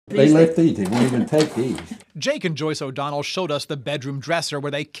They left these. They wouldn't even take these. Jake and Joyce O'Donnell showed us the bedroom dresser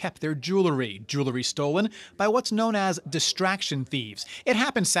where they kept their jewelry. Jewelry stolen by what's known as distraction thieves. It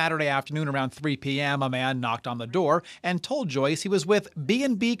happened Saturday afternoon around 3 p.m. A man knocked on the door and told Joyce he was with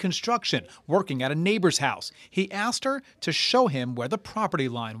B&B Construction, working at a neighbor's house. He asked her to show him where the property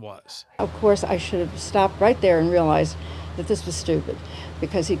line was. Of course, I should have stopped right there and realized that this was stupid,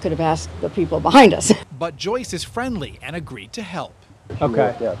 because he could have asked the people behind us. But Joyce is friendly and agreed to help. She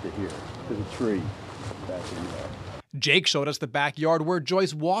walked out to here, to the tree. Jake showed us the backyard where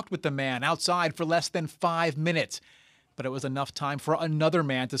Joyce walked with the man outside for less than 5 minutes. But it was enough time for another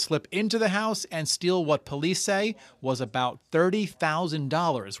man to slip into the house and steal what police say was about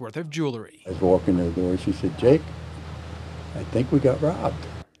 $30,000 worth of jewelry. I was walking to the door. She said, "Jake, I think we got robbed."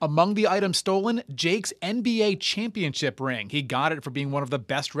 Among the items stolen, Jake's NBA championship ring. He got it for being one of the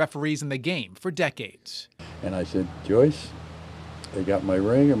best referees in the game for decades. And I said, "Joyce, they got my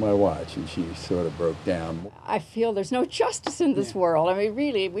ring and my watch," and she sort of broke down. I feel there's no justice in this world. I mean,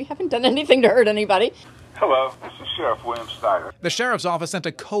 really, we haven't done anything to hurt anybody. Hello, this is Sheriff William Snyder. The sheriff's office sent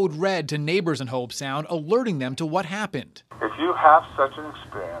a code red to neighbors in Hobe Sound, alerting them to what happened. If you have such an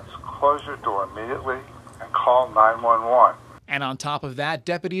experience, close your door immediately and call 911. And on top of that,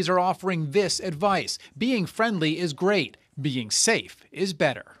 deputies are offering this advice. Being friendly is great. Being safe is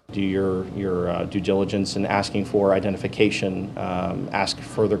better. Do your due diligence in asking for identification, ask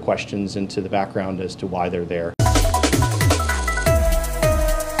further questions into the background as to why they're there.